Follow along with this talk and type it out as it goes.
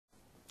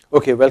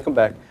Okay, welcome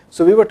back.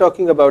 So we were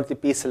talking about the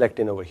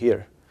P-selectin over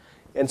here.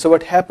 And so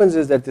what happens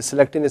is that the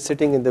selectin is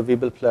sitting in the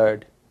Weibel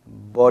fluid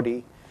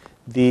body.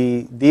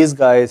 These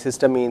guys,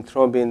 histamine,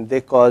 thrombin,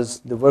 they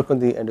work on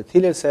the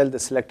endothelial cell. The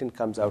selectin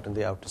comes out on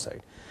the outer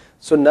side.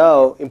 So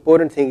now,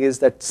 important thing is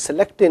that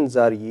selectins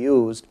are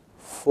used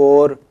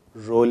for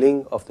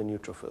rolling of the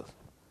neutrophil.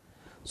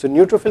 So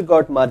neutrophil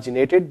got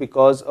marginated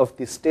because of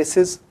the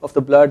stasis of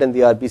the blood and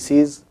the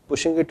RBCs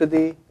pushing it to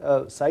the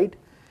side.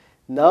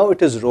 Now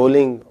it is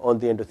rolling on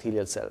the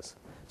endothelial cells.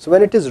 So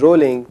when it is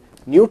rolling,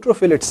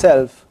 neutrophil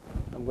itself,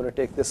 I'm going to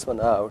take this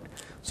one out.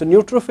 So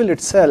neutrophil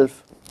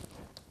itself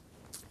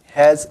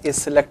has a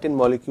selectin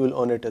molecule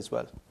on it as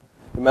well.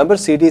 Remember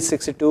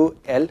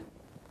CD62L,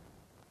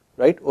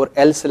 right, or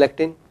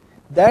L-selectin?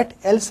 That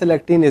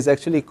L-selectin is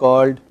actually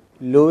called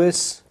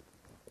Lewis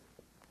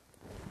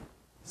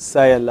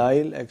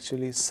sialyl,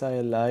 actually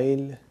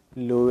sialyl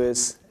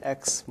Lewis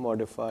X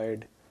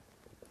modified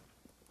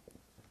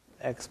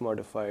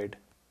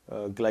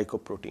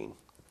glycoprotein.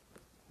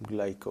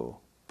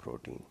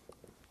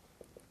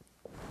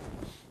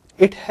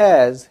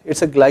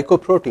 It's a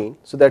glycoprotein,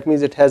 so that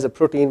means it has a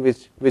protein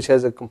which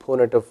has a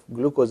component of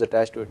glucose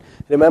attached to it.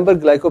 Remember,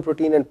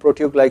 glycoprotein and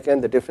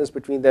proteoglycan, the difference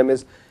between them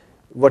is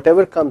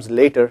whatever comes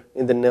later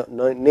in the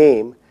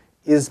name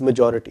is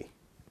majority,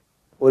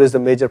 or is the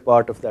major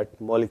part of that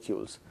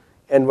molecules,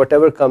 and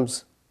whatever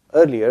comes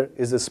earlier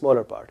is the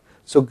smaller part.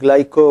 So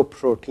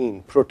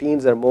glycoprotein,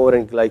 proteins are more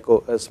and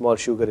a small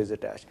sugar is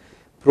attached.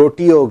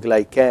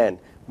 Proteoglycan,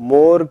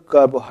 more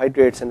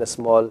carbohydrates and a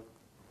small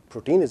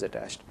protein is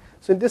attached.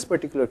 So in this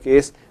particular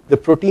case, the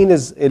protein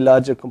is a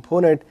larger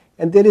component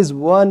and there is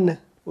one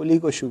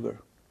oligo sugar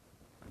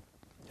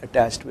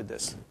attached with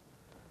this.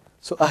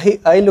 So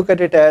I look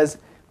at it as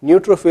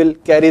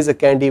neutrophil carries a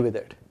candy with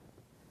it.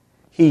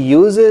 He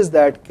uses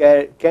that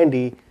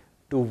candy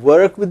to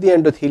work with the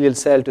endothelial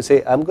cell to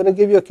say, I'm going to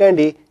give you a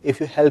candy if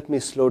you help me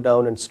slow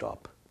down and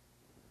stop.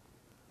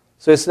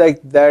 So it's like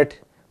that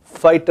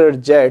fighter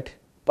jet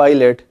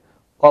pilot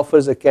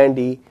offers a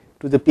candy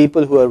to the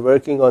people who are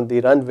working on the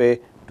runway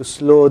to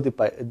slow the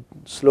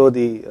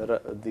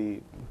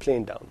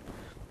plane down.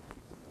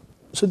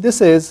 So this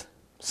is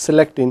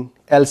selectin,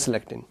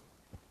 L-selectin.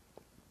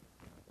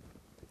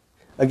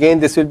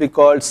 Again, this will be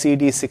called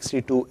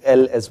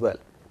CD62L as well.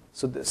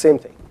 So the same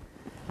thing.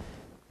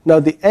 Now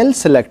the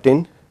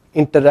L-selectin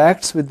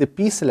interacts with the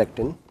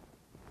P-selectin,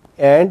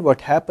 and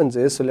what happens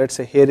is, so let's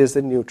say here is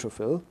the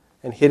neutrophil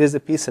and here is the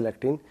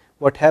P-selectin.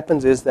 What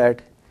happens is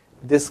that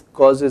this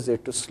causes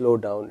it to slow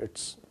down.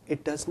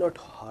 It does not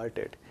hurt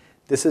it.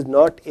 This is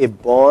not a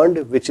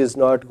bond which is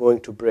not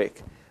going to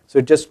break. So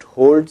it just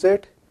holds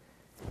it,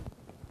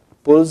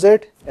 pulls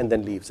it, and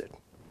then leaves it.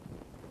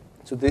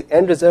 So the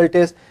end result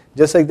is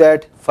just like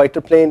that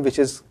fighter plane which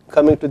is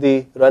coming to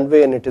the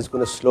runway and it is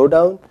going to slow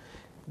down.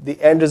 The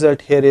end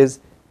result here is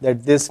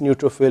that this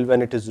neutrophil,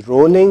 when it is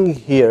rolling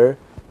here,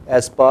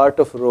 as part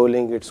of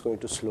rolling, it's going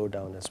to slow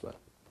down as well.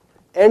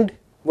 And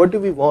what do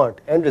we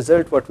want? End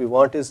result, what we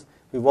want is,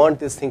 we want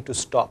this thing to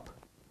stop.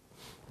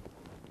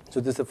 So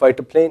this is a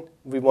fighter plane,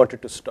 we want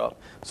it to stop.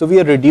 So we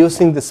are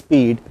reducing the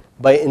speed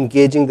by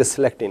engaging the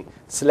selectin.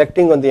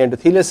 Selecting on the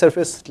endothelial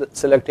surface,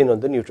 selecting on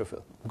the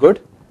neutrophil.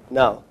 Good?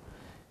 Now,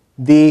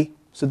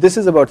 so this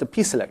is about the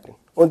P-selectin.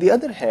 On the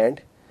other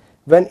hand,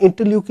 when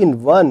interleukin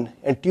 1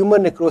 and tumor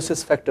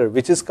necrosis factor,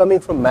 which is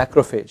coming from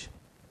macrophage.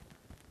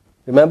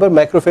 Remember,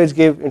 macrophage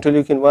gave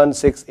interleukin 1,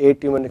 6,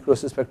 8, tumor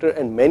necrosis factor,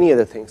 and many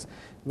other things.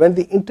 When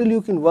the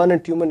interleukin 1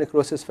 and tumor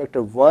necrosis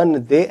factor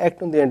 1, they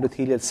act on the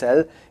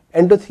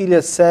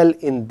endothelial cell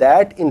in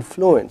that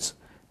influence,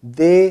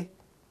 they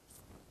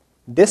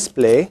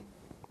display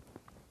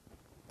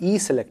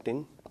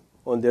E-selectin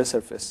on their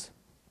surface.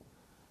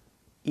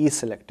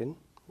 E-selectin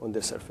on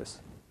their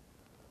surface.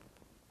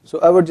 So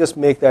I would just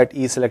make that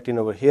E-selectin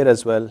over here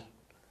as well.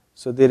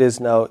 So there is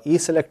now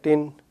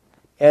E-selectin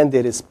and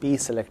there is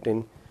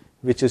P-selectin,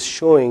 which is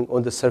showing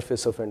on the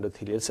surface of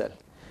endothelial cell.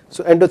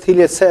 So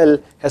endothelial cell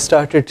has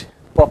started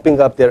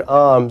popping up their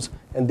arms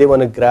and they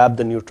want to grab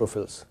the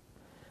neutrophils.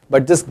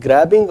 But this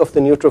grabbing of the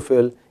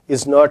neutrophil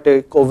is not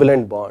a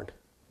covalent bond.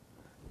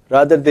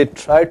 Rather, they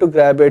try to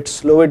grab it,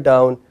 slow it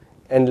down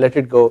and let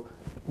it go.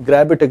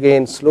 Grab it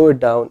again, slow it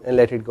down and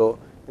let it go.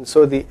 And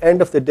so the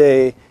end of the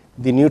day,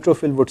 the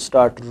neutrophil would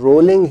start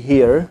rolling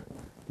here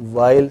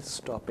while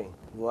stopping,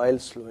 while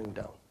slowing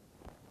down.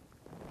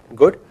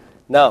 Good?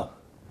 Now,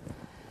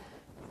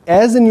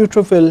 as the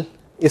neutrophil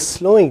is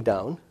slowing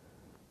down,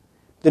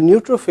 the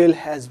neutrophil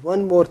has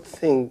one more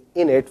thing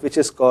in it which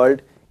is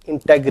called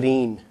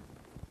integrin.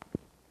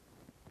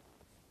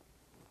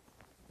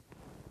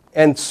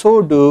 And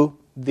so do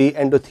the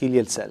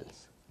endothelial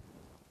cells.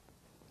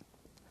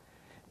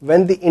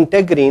 When the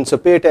integrins, so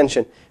pay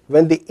attention,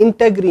 when the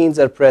integrins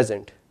are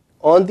present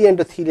on the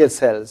endothelial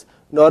cells,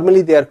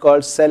 normally they are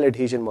called cell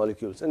adhesion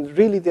molecules. And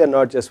really they are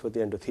not just for the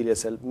endothelial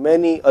cell.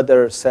 Many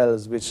other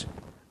cells which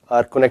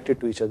are connected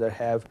to each other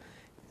have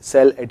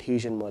cell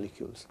adhesion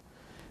molecules.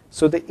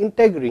 So the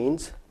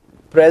integrins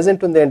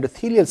present on the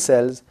endothelial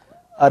cells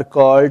are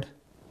called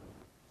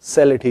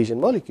cell adhesion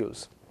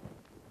molecules.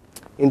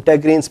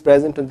 integrins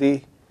present on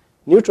the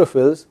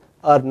neutrophils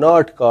are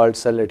not called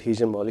cell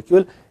adhesion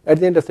molecule. At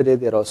the end of the day,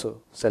 they are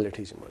also cell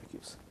adhesion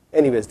molecules.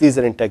 Anyways, these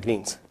are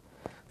integrins.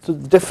 So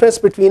the difference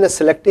between a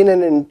selectin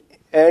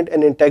and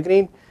an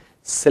integrin,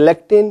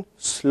 selectin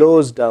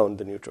slows down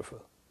the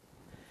neutrophil.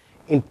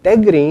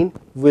 Integrin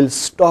will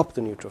stop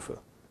the neutrophil.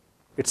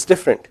 It's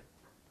different.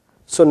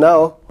 So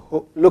now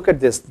look at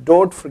this.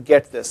 Don't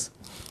forget this.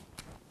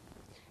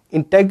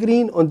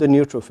 Integrin on the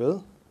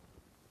neutrophil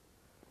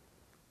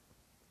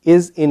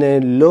is in a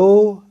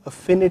low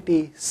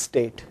affinity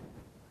state.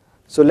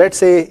 So let's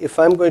say if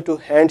I'm going to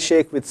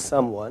handshake with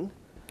someone,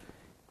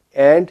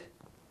 and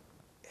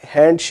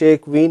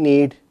handshake we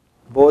need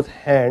both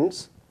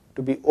hands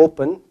to be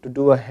open to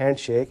do a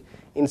handshake.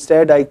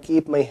 Instead I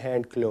keep my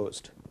hand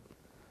closed.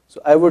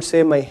 So I would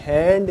say my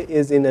hand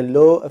is in a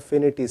low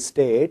affinity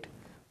state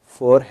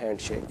for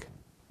handshake.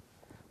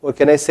 Or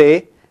can I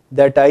say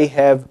that I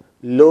have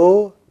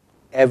low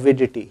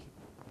avidity,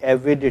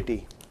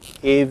 avidity,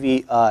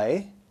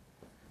 A-V-I-D-I-T-Y,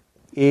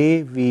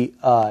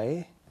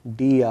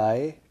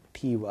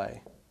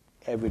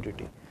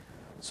 avidity.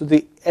 So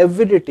the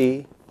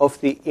avidity of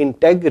the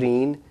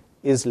integrin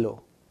is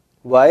low.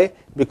 Why?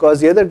 Because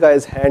the other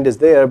guy's hand is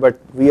there, but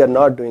we are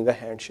not doing a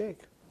handshake.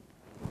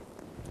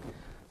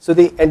 So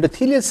the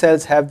endothelial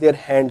cells have their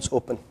hands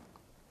open.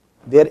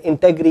 Their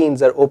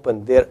integrins are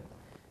open. Their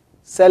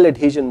cell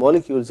adhesion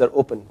molecules are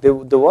open. They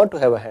want to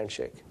have a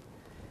handshake.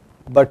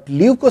 But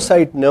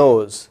leukocyte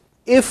knows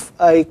if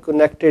I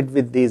connected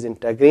with these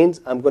integrins,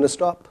 I'm going to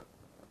stop.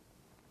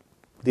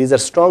 These are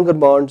stronger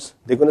bonds.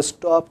 They're going to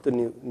stop the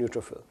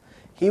neutrophil.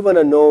 He want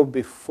to know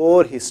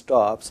before he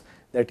stops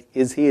that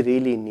is he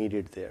really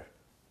needed there.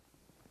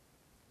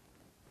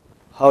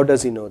 How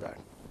does he know that?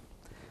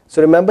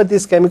 So remember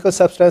these chemical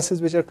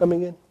substances which are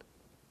coming in?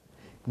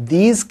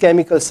 These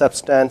chemical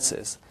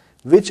substances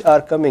which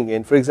are coming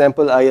in, for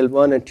example,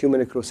 IL-1 and tumor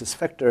necrosis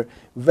factor,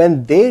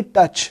 when they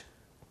touch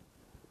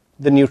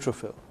the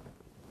neutrophil,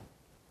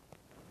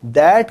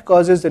 that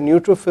causes the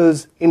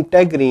neutrophil's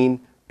integrin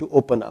to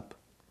open up.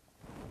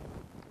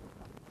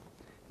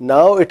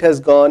 Now it has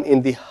gone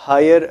in the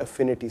higher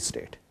affinity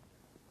state.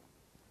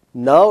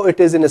 Now it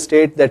is in a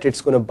state that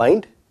it's going to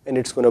bind, and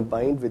it's going to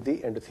bind with the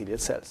endothelial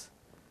cells.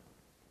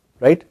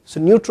 Right? So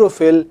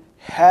neutrophil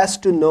has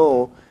to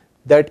know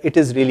that it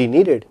is really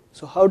needed.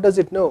 So how does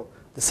it know?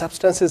 The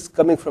substance is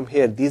coming from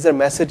here. These are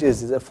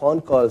messages, these are phone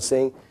calls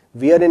saying,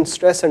 we are in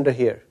stress under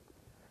here.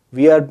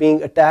 We are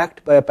being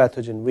attacked by a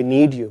pathogen. We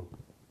need you.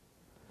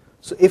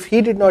 So if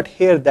he did not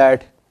hear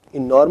that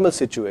in normal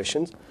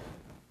situations,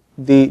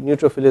 the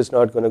neutrophil is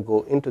not going to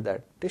go into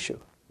that tissue.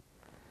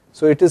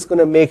 So it is going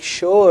to make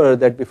sure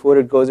that before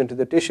it goes into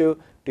the tissue,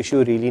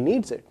 tissue really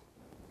needs it.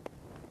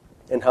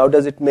 And how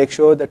does it make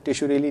sure that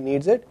tissue really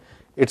needs it?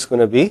 It's going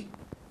to be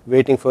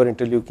waiting for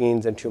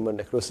interleukins and tumor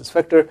necrosis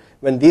factor.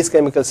 When these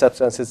chemical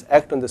substances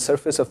act on the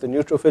surface of the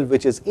neutrophil,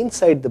 which is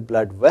inside the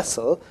blood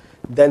vessel,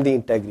 then the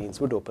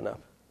integrins would open up.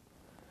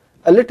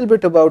 A little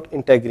bit about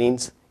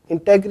integrins.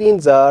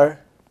 Integrins are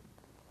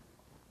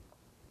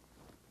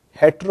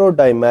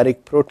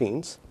heterodimeric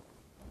proteins.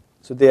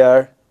 So they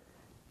are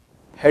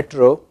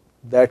hetero,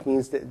 that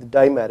means the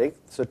dimeric.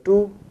 So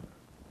two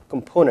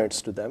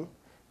components to them.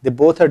 They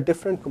both are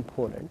different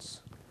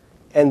components,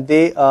 and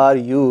they are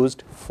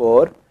used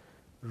for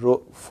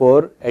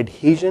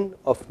adhesion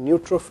of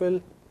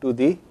neutrophil to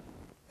the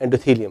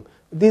endothelium.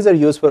 These are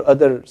used for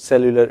other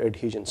cellular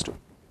adhesions too.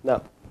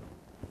 Now,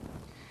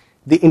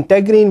 the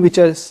integrin which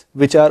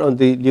are on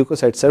the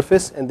leukocyte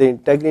surface and the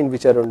integrin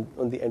which are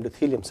on the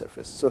endothelium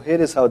surface. So here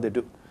is how they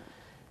do.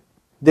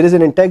 There is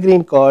an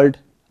integrin called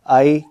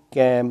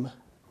ICAM1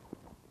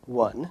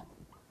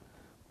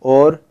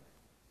 or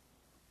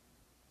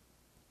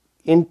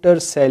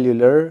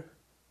intercellular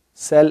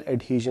cell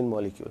adhesion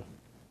molecule.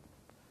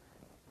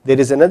 There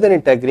is another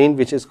integrin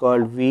which is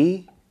called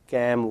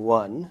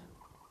VCAM1,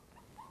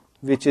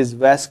 which is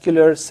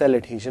vascular cell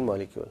adhesion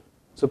molecule.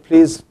 So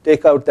please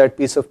take out that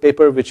piece of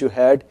paper which you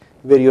had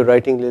where you're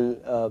writing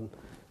little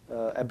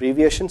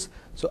abbreviations.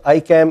 So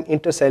ICAM,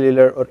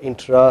 intercellular or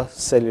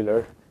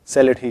intracellular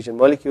cell adhesion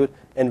molecule,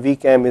 and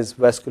VCAM is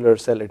vascular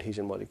cell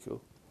adhesion molecule.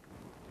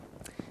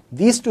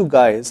 These two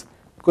guys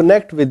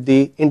connect with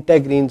the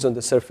integrins on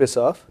the surface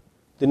of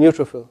the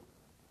neutrophil.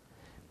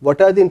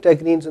 What are the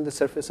integrins on the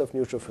surface of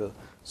neutrophil?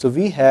 So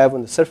we have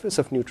on the surface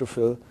of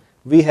neutrophil,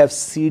 we have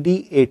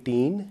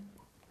CD18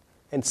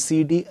 and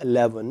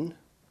CD11,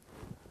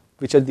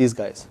 which are these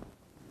guys.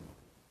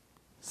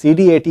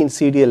 CD18,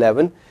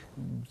 CD11,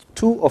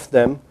 two of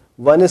them,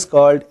 one is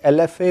called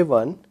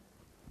LFA1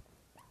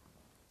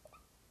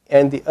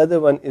 and the other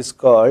one is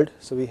called,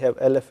 so we have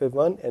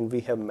LFA1 and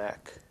we have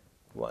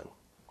MAC1.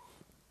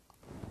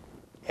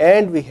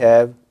 And we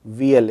have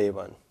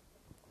VLA1.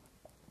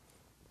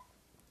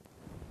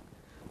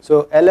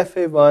 So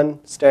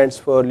LFA1 stands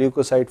for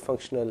leukocyte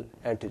functional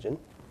antigen.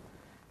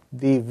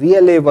 The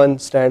VLA1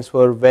 stands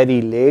for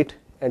very late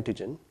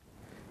antigen.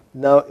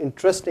 Now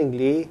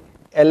interestingly,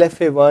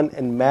 LFA1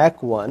 and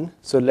MAC1,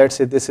 so let's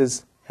say this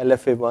is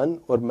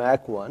LFA1 or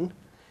MAC1,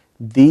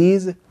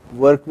 these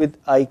work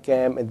with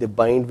ICAM and they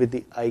bind with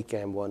the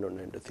ICAM1 on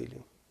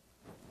endothelium.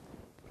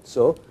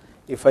 So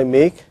if I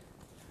make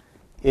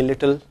a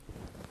little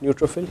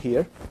neutrophil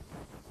here,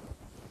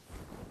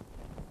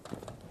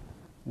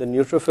 the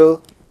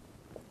neutrophil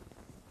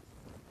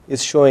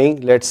is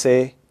showing, let's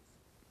say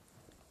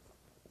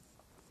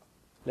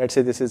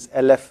this is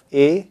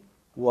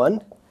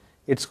LFA1,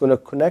 it's going to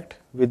connect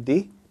with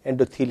the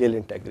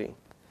endothelial integrin.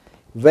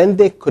 When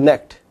they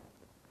connect,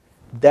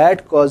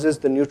 that causes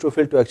the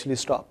neutrophil to actually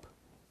stop.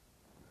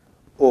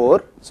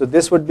 Or, so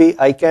this would be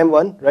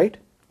ICAM1, right?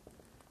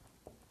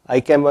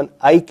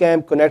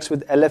 ICAM connects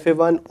with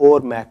LFA1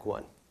 or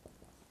MAC1.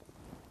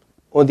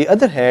 On the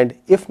other hand,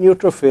 if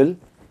neutrophil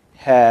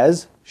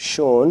has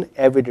shown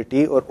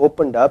avidity or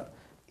opened up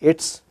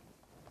its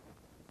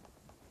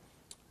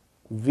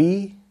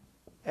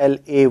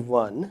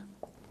VLA1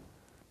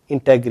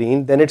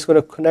 integrin, then it's going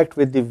to connect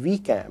with the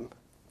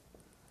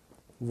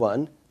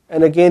VCAM1,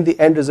 and again the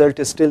end result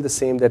is still the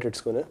same, that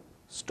it's going to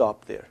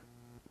stop there.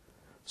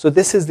 So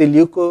this is the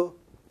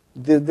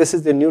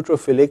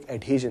neutrophilic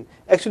adhesion.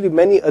 Actually,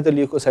 many other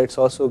leukocytes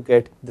also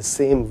get the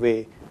same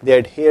way. They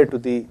adhere to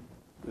the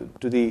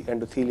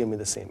endothelium in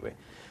the same way.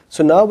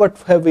 So now what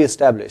have we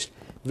established?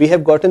 We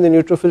have gotten the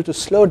neutrophil to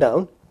slow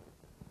down.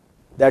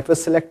 That was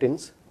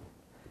selectins.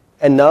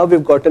 And now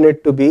we've gotten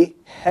it to be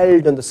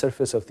held on the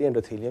surface of the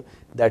endothelium.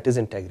 That is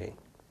integrin.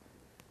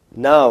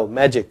 Now,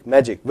 magic,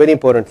 very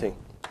important thing.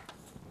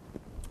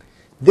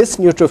 This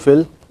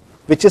neutrophil,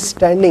 which is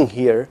standing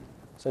here,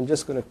 so I'm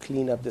just going to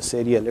clean up this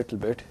area a little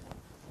bit.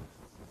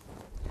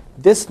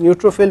 This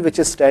neutrophil which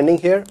is standing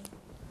here,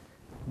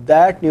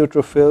 that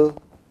neutrophil,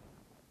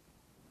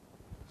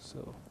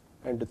 so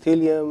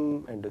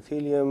endothelium,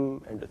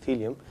 endothelium,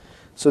 endothelium.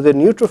 So the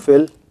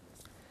neutrophil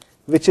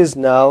which is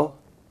now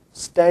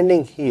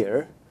standing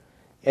here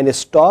and is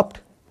stopped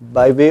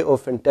by way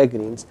of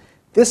integrins,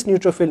 this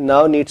neutrophil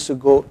now needs to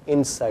go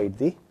inside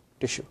the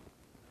tissue.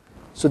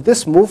 So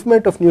this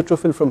movement of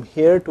neutrophil from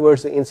here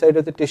towards the inside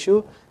of the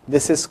tissue,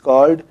 this is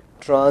called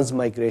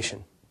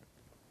transmigration.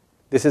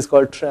 This is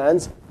called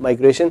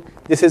transmigration.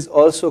 This is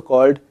also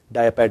called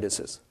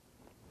diapedesis.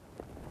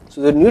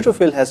 So the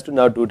neutrophil has to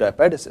now do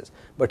diapedesis.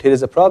 But here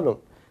is a problem.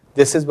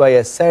 This is why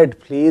I said,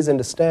 please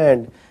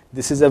understand,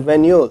 this is a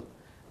venule.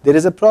 There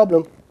is a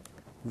problem.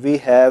 We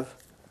have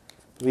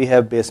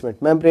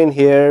basement membrane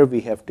here,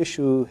 we have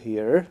tissue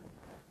here,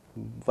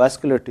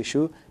 vascular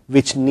tissue,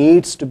 which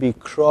needs to be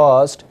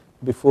crossed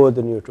before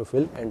the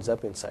neutrophil ends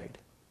up inside.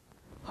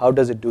 How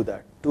does it do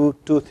that?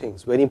 Two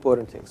things, very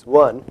important things.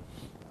 One,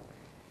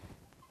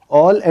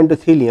 all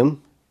endothelium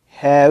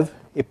have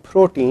a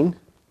protein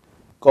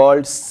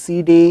called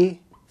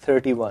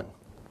CD31.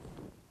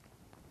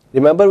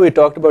 Remember we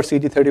talked about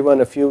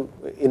CD31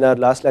 in our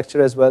last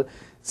lecture as well.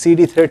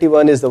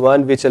 CD31 is the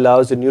one which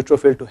allows the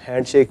neutrophil to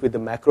handshake with the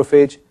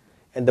macrophage,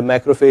 and the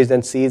macrophage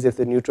then sees if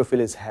the neutrophil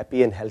is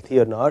happy and healthy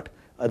or not.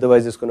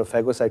 Otherwise it's going to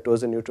phagocytose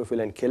the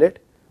neutrophil and kill it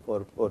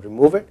or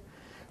remove it.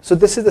 So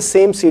this is the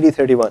same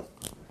CD31.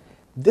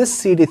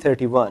 This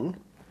CD31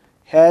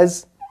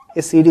 has a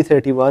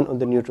CD31 on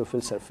the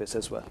neutrophil surface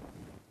as well.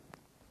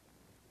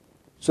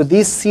 So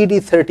these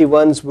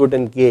CD31s would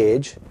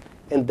engage,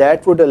 and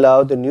that would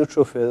allow the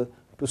neutrophil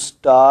to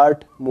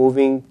start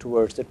moving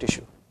towards the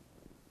tissue.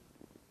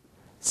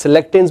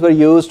 Selectins were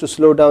used to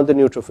slow down the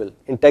neutrophil.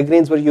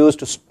 Integrins were used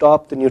to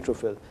stop the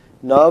neutrophil.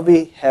 Now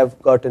we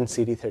have gotten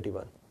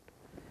CD31.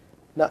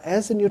 Now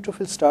as the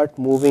neutrophil start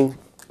moving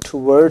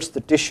towards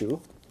the tissue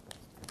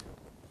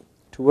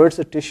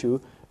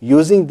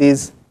using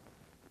these,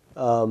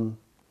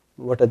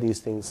 what are these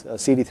things,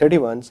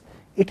 CD31s,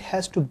 it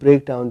has to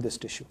break down this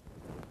tissue.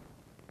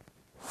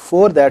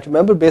 For that,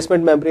 remember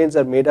basement membranes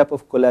are made up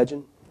of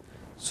collagen.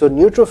 So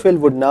neutrophil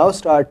would now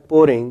start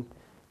pouring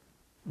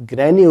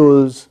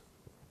granules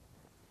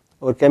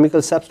or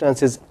chemical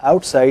substances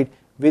outside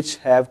which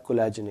have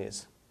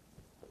collagenase.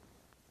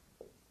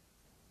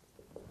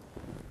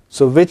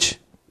 So which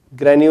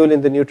granule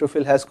in the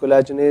neutrophil has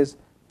collagenase?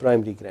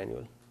 Primary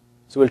granule.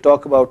 So we'll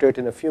talk about it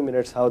in a few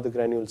minutes, how the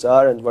granules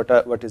are and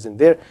what is in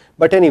there.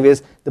 But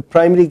anyways, the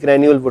primary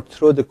granule would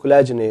throw the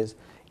collagenase,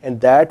 and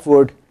that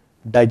would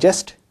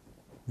digest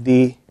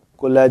the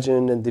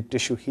collagen and the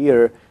tissue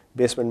here,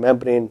 basement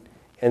membrane,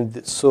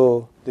 and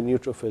so the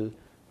neutrophil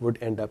would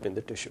end up in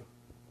the tissue.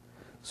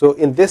 So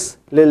in this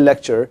little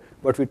lecture,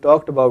 what we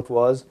talked about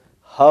was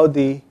how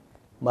the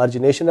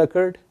margination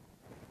occurred,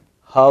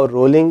 how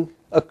rolling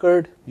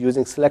occurred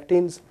using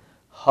selectins,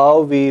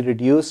 how we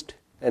reduced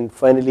and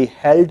finally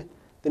held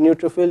the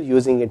neutrophil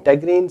using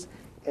integrins,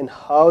 and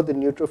how the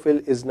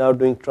neutrophil is now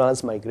doing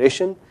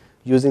transmigration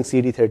using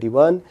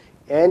CD31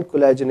 and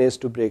collagenase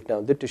to break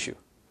down the tissue.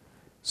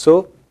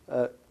 So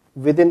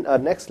within our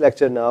next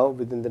lecture now,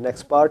 within the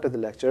next part of the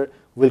lecture,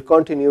 we'll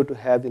continue to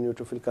have the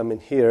neutrophil come in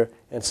here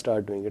and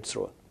start doing its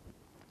role.